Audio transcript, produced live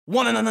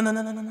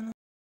No.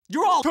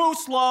 You're all too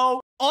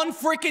slow,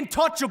 unfreaking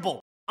touchable.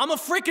 I'm a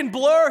freaking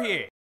blur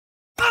here.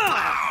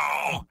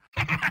 Ow!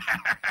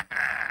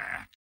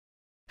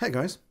 Hey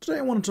guys, today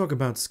I want to talk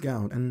about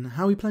Scout and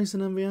how he plays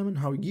in MvM and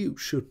how you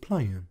should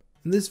play him.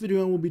 In this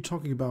video I will be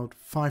talking about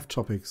 5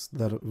 topics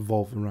that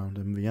evolve around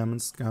MvM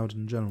and Scout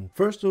in general.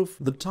 First off,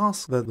 the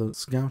tasks that the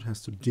Scout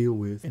has to deal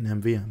with in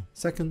MvM.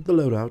 Second, the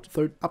loadout.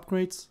 Third,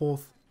 upgrades.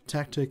 Fourth,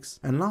 tactics,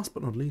 and last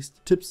but not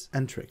least, tips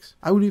and tricks.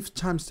 I will leave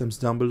timestamps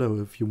down below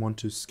if you want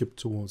to skip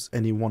towards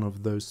any one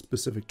of those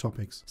specific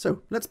topics.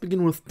 So, let's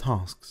begin with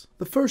tasks.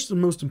 The first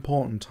and most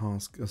important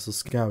task as a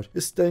scout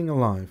is staying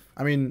alive.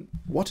 I mean,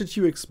 what did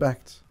you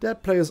expect?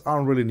 Dead players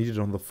aren't really needed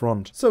on the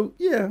front, so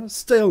yeah,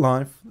 stay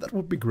alive, that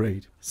would be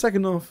great.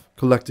 Second off,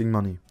 collecting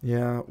money.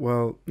 Yeah,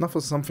 well, not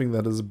for something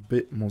that is a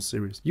bit more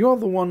serious. You are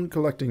the one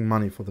collecting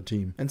money for the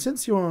team, and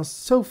since you are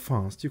so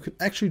fast, you can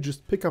actually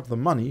just pick up the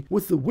money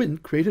with the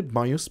wind created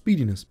by your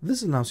speediness.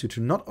 This allows you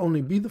to not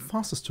only be the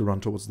fastest to run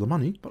towards the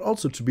money, but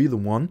also to be the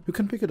one who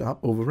can pick it up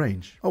over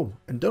range. Oh,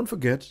 and don't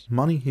forget,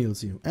 money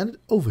heals you, and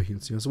it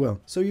overheals you as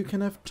well. So you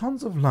can have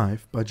tons of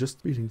life by just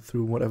speeding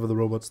through whatever the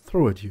robots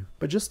throw at you,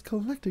 by just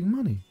collecting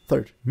money.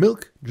 Third,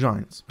 milk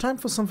giants. Time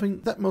for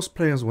something that most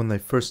players when they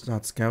first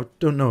start Scout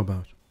don't know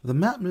about. The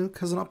Mad Milk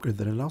has an upgrade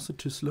that allows it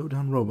to slow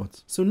down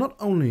robots. So not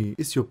only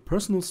is your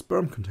personal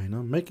sperm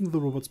container making the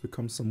robots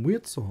become some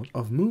weird sort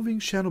of moving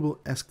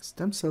Chernobyl-esque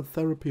stem cell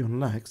therapy on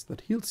legs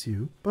that heals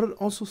you, but it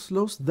also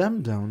slows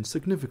them down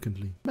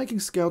significantly, making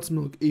Scout's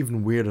milk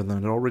even weirder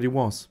than it already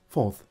was.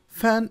 Fourth,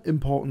 fan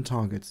important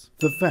targets.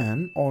 The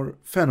fan, or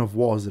fan of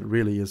war as it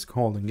really is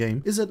called in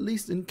game, is at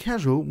least in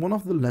casual one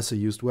of the lesser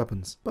used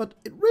weapons. But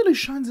it really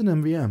shines in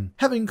MvM.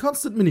 Having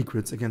constant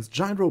mini-crits against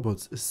giant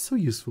robots is so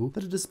useful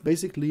that it is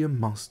basically a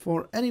must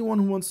for anyone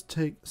who wants to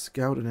take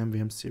Scout and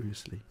MvM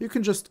seriously. You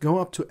can just go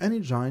up to any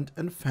giant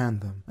and fan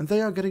them, and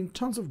they are getting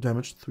tons of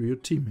damage through your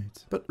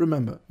teammates. But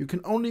remember, you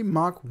can only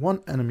mark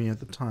one enemy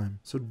at a time,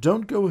 so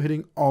don't go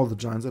hitting all the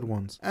giants at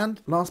once.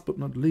 And last but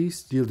not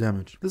least, deal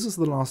damage. This is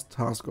the last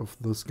task of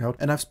the Scout,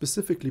 and I've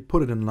specifically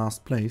put it in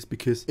last place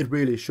because it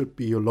really should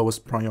be your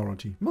lowest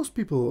priority. Most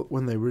people,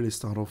 when they really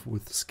start off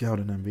with Scout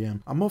and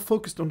MvM, are more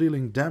focused on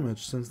dealing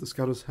damage since the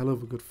Scout is hell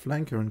of a good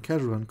flanker and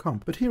casual and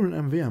comp. But here in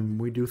MvM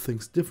we do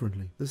things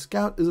differently. The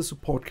Scout is a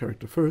support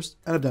character first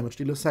and a damage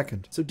dealer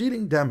second. So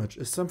dealing damage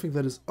is something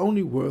that is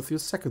only worth your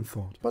second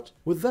thought. But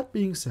with that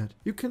being said,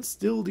 you can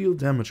still deal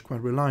damage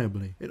quite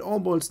reliably. It all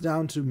boils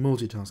down to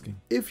multitasking.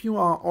 If you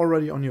are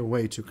already on your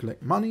way to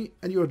collect money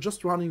and you are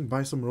just running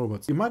by some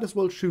robots, you might as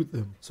well shoot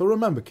them. So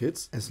remember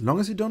kids, as long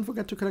as you don't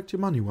forget to collect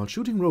your money while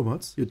shooting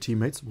robots, your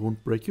teammates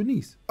won't break your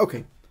knees.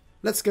 Okay,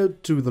 let's go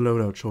to the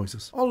loadout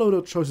choices. All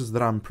loadout choices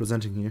that I'm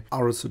presenting here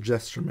are a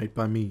suggestion made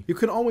by me. You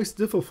can always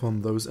differ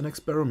from those and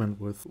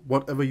experiment with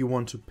whatever you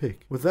want to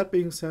pick. With that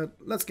being said,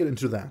 let's get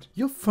into that.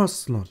 Your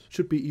first slot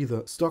should be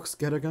either stock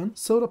scattergun,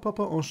 soda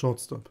popper or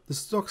shortstop. The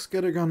stock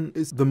scattergun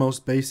is the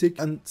most basic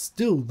and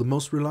still the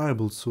most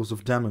reliable source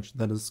of damage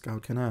that a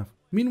scout can have.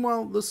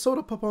 Meanwhile, the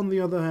soda popper on the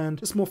other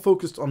hand is more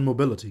focused on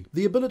mobility.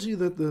 The ability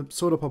that the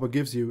soda popper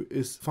gives you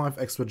is 5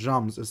 extra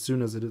jumps as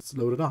soon as it is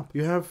loaded up.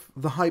 You have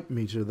the hype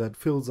meter that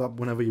fills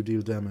up whenever you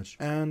deal damage,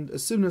 and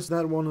as soon as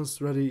that one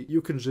is ready, you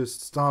can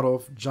just start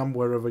off, jump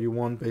wherever you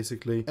want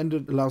basically, and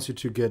it allows you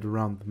to get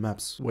around the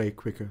maps way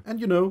quicker.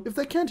 And you know, if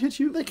they can't hit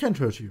you, they can't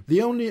hurt you.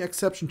 The only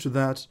exception to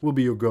that will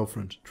be your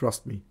girlfriend,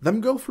 trust me. Them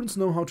girlfriends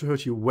know how to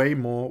hurt you way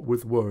more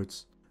with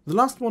words. The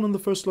last one in the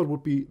first slot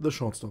would be the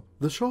shortstop.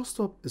 The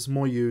shortstop is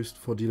more used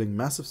for dealing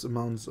massive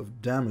amounts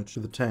of damage to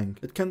the tank.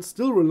 It can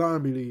still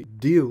reliably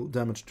deal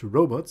damage to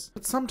robots,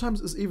 but sometimes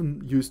is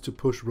even used to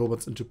push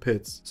robots into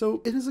pits. So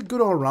it is a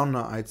good all-rounder,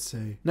 I'd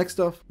say. Next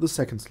up, the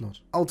second slot.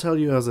 I'll tell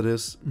you as it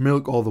is,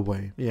 milk all the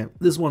way. Yeah,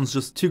 this one's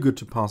just too good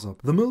to pass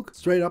up. The milk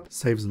straight up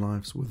saves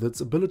lives with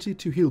its ability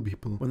to heal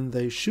people when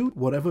they shoot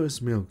whatever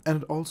is milked,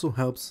 and it also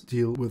helps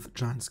deal with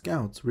giant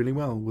scouts really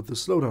well with the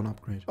slowdown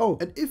upgrade. Oh,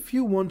 and if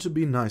you want to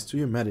be nice to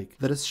your medic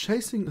that is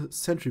chasing a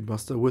sentry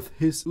buster with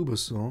his Uber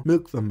saw,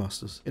 milk them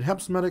busters. It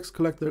helps medics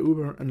collect their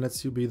Uber and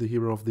lets you be the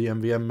hero of the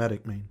MvM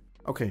medic main.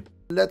 Okay,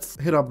 let's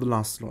hit up the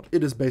last slot.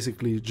 It is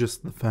basically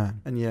just the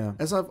fan. And yeah,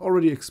 as I've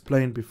already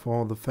explained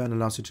before, the fan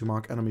allows you to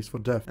mark enemies for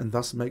death and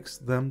thus makes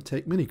them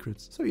take mini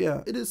crits. So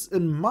yeah, it is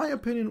in my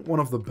opinion one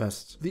of the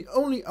best. The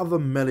only other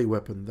melee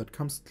weapon that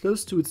comes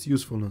close to its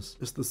usefulness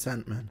is the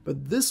Sandman.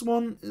 But this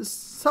one is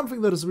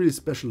something that is really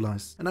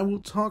specialized, and I will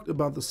talk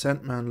about the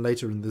Sandman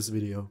later in this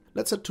video.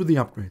 Let's head to the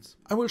upgrades.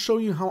 I will show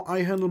you how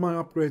I handle my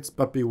upgrades,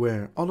 but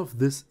beware, all of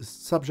this is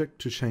subject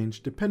to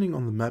change depending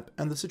on the map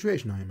and the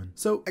situation I am in.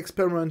 So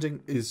experimenting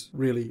is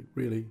really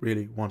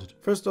wanted.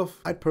 First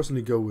off, I'd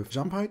personally go with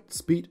jump height,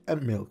 speed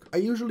and milk. I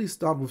usually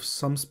start with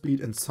some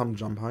speed and some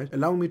jump height,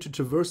 allowing me to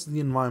traverse the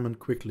environment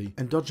quickly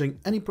and dodging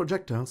any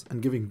projectiles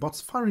and giving bots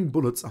firing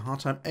bullets a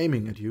hard time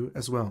aiming at you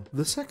as well.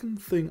 The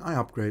second thing I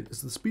upgrade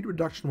is the speed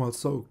reduction while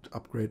soaked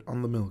upgrade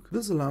on the milk.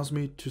 This allows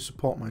me to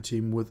support my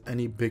team with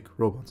any big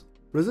robots.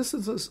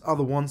 Resistances are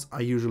the ones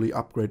I usually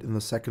upgrade in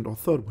the second or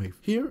third wave.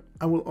 Here,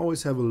 I will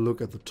always have a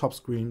look at the top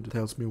screen that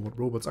tells me what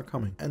robots are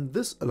coming, and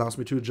this allows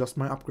me to adjust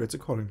my upgrades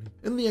accordingly.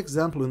 In the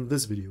example in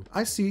this video,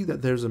 I see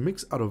that there's a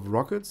mix out of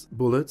rockets,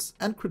 bullets,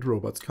 and crit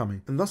robots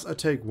coming, and thus I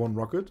take 1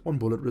 rocket, 1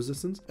 bullet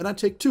resistance, and I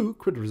take 2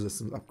 crit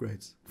resistance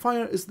upgrades.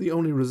 Fire is the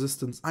only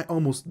resistance I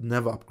almost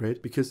never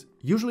upgrade, because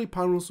usually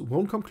pyros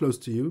won't come close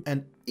to you,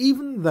 and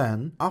even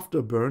then,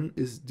 afterburn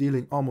is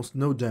dealing almost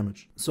no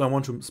damage, so I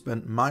want to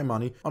spend my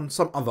money on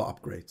some other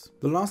upgrades.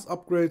 The last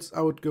upgrades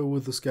I would go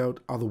with the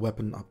Scout are the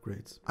weapon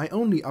upgrades. I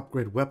only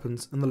upgrade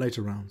weapons in the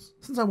later rounds,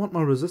 since I want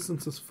my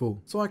resistances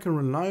full, so I can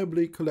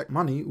reliably collect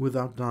money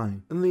without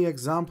dying. In the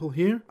example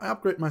here, I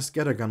upgrade my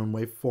scattergun on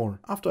wave 4,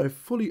 after I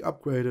fully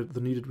upgraded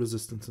the needed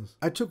resistances.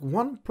 I took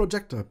 1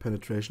 projectile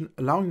penetration,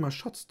 allowing my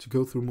shots to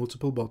go through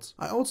multiple bots.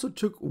 I also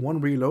took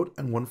 1 reload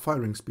and 1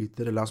 firing speed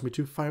that allows me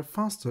to fire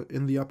faster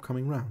in the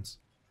upcoming rounds.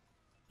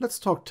 Let's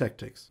talk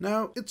tactics.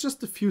 Now, it's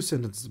just a few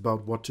sentences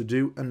about what to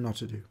do and not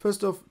to do.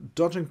 First off,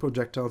 dodging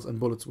projectiles and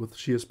bullets with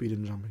sheer speed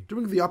and jumping.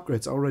 During the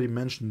upgrades I already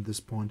mentioned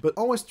this point, but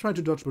always try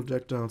to dodge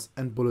projectiles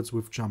and bullets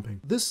with jumping.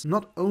 This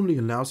not only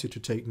allows you to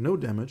take no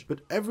damage,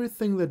 but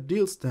everything that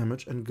deals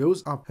damage and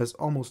goes up has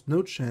almost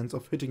no chance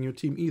of hitting your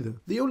team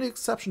either. The only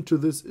exception to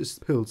this is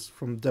pills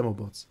from demo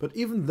bots, but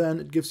even then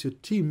it gives your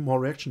team more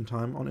reaction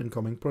time on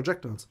incoming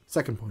projectiles.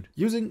 Second point,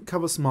 using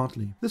cover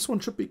smartly. This one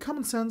should be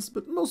common sense,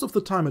 but most of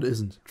the time it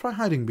isn't. Try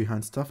hiding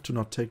behind stuff to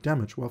not take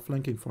damage while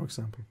flanking, for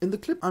example. In the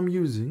clip I'm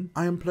using,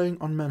 I am playing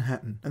on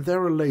Manhattan, and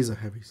there are laser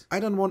heavies.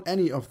 I don't want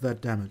any of that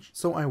damage,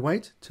 so I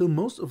wait till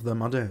most of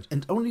them are dead,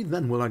 and only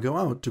then will I go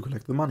out to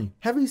collect the money.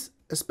 Heavies,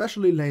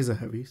 especially laser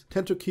heavies,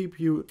 tend to keep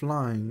you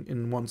flying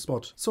in one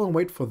spot, so I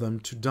wait for them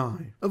to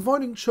die.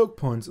 Avoiding choke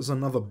points is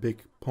another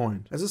big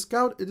point. As a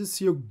scout, it is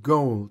your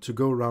goal to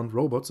go around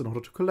robots in order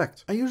to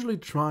collect. I usually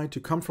try to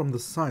come from the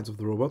sides of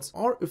the robots,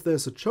 or if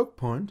there's a choke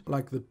point,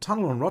 like the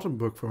tunnel on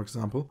Rottenburg for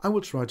example, I will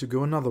try to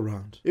go another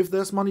round. If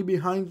there's money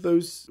behind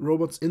those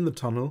robots in the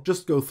tunnel,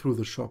 just go through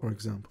the shop, for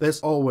example. There's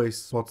always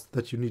spots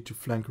that you need to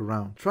flank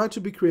around. Try to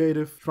be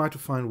creative, try to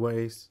find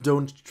ways,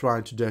 don't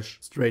try to dash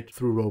straight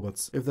through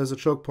robots. If there's a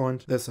choke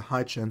point, there's a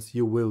high chance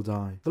you will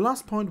die. The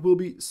last point will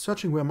be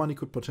searching where money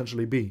could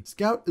potentially be.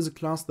 Scout is a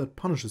class that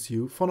punishes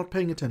you for not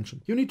paying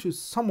attention. You need to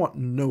somewhat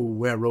know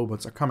where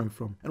robots are coming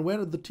from and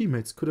where the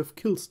teammates could have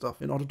killed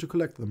stuff in order to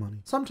collect the money.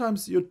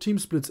 Sometimes your team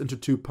splits into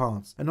 2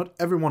 parts and not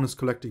everyone is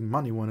collecting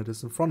money when it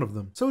is in front of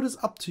them. So it is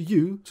up to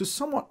you to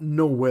somewhat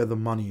know where the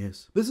money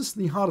is. This is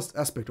the hardest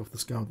aspect of the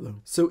Scout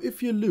though. So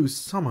if you lose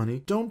some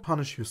money, don't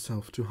punish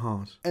yourself too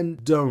hard.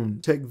 And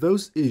don't take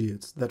those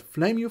idiots that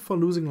flame you for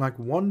losing like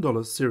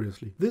 $1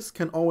 seriously. This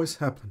can always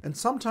happen, and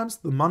sometimes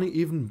the money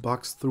even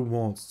bugs through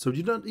walls, so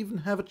you don't even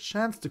have a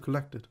chance to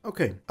collect it.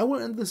 Okay, I will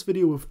end this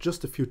video with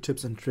just a few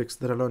tips and tricks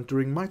that I learned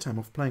during my time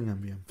of playing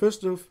MvM.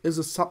 First off is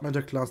a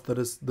submeta class that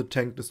is the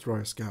Tank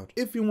Destroyer Scout.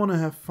 If you want to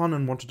have fun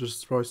and want to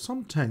destroy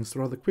some tanks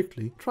rather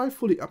quickly, try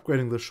fully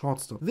upgrading the short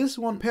stop. This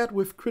one paired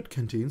with crit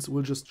canteens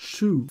will just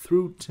shoot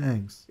through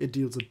tanks. It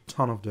deals a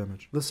ton of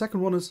damage. The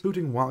second one is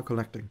shooting while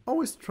collecting.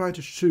 Always try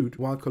to shoot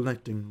while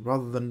collecting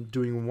rather than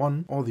doing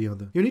one or the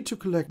other. You need to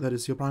collect, that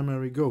is your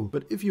primary goal,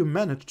 but if you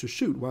manage to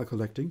shoot while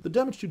collecting, the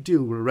damage you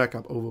deal will rack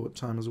up over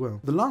time as well.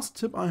 The last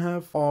tip I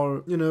have,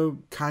 or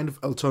kind of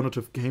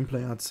alternative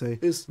gameplay I'd say,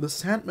 is the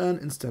Sandman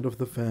instead of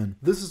the fan.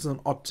 This is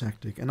an odd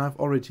tactic and I've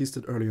already teased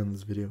it earlier in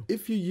this video.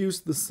 If you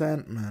use the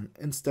Sandman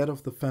instead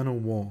of the fan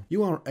of war,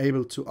 you are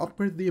able to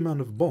upgrade the amount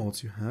of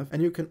balls you have,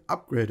 and you can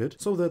upgrade it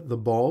so that the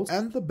balls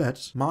and the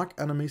bat mark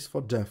enemies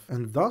for death,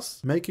 and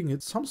thus making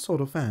it some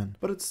sort of fan,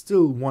 but it's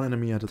still one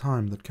enemy at a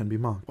time that can be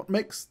marked. What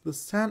makes the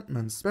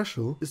Sandman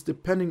special is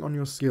depending on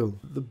your skill.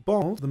 The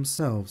balls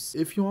themselves,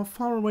 if you are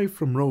far away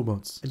from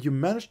robots and you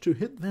manage to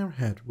hit their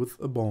head with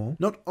a ball,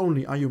 not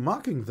only are you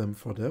marking them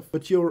for death,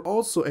 but you're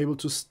also able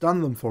to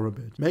stun them for a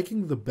bit,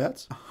 making the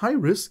bat a high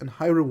risk and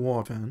high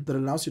reward fan that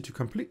allows you to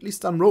completely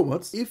stun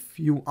robots if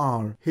you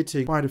are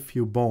hitting quite a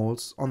few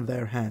balls on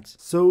their head.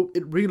 So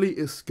it really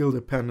is skill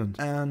dependent,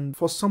 and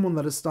for someone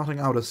that is starting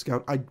out as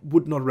Scout, I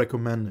would not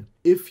recommend it.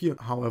 If you,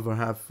 however,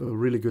 have a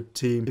really good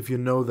team, if you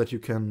know that you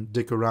can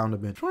dick around a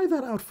bit, try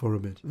that out for a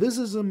bit. This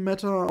is a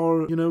meta,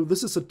 or,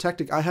 this is a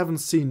tactic I haven't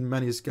seen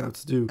many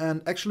Scouts do.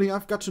 And actually,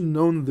 I've got to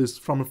know this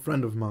from a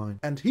friend of mine.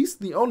 And he's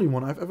the only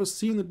one I've ever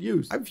seen it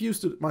used. I've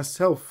used it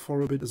myself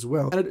for a bit as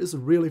well. And it is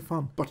really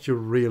fun. But you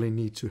really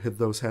need to hit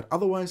those heads.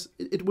 Otherwise,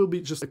 it will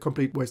be just a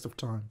complete waste of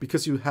time.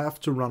 Because you have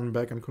to run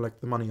back and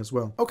collect the money as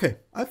well. Okay,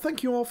 I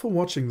thank you all for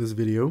watching this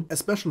video.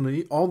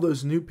 Especially all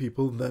those new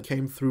people that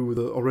came through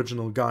the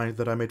original guide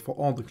that I made for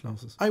all the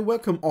classes. I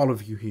welcome all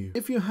of you here.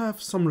 If you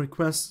have some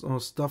requests or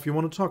stuff you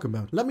want to talk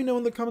about, let me know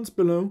in the comments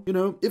below.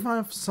 If I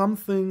have some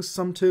things,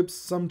 some tips,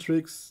 some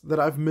tricks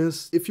that I've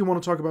missed, if you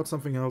want to talk about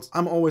something else,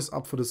 I'm always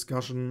up for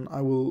discussion.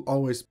 I will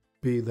always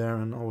be there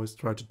and always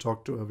try to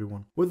talk to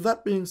everyone. With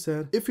that being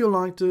said, if you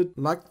liked it,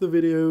 like the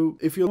video,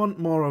 if you want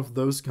more of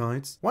those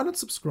guides, why not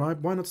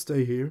subscribe, why not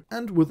stay here?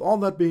 And with all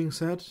that being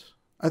said,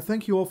 I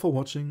thank you all for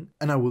watching,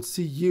 and I will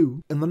see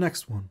you in the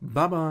next one.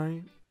 Bye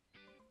bye.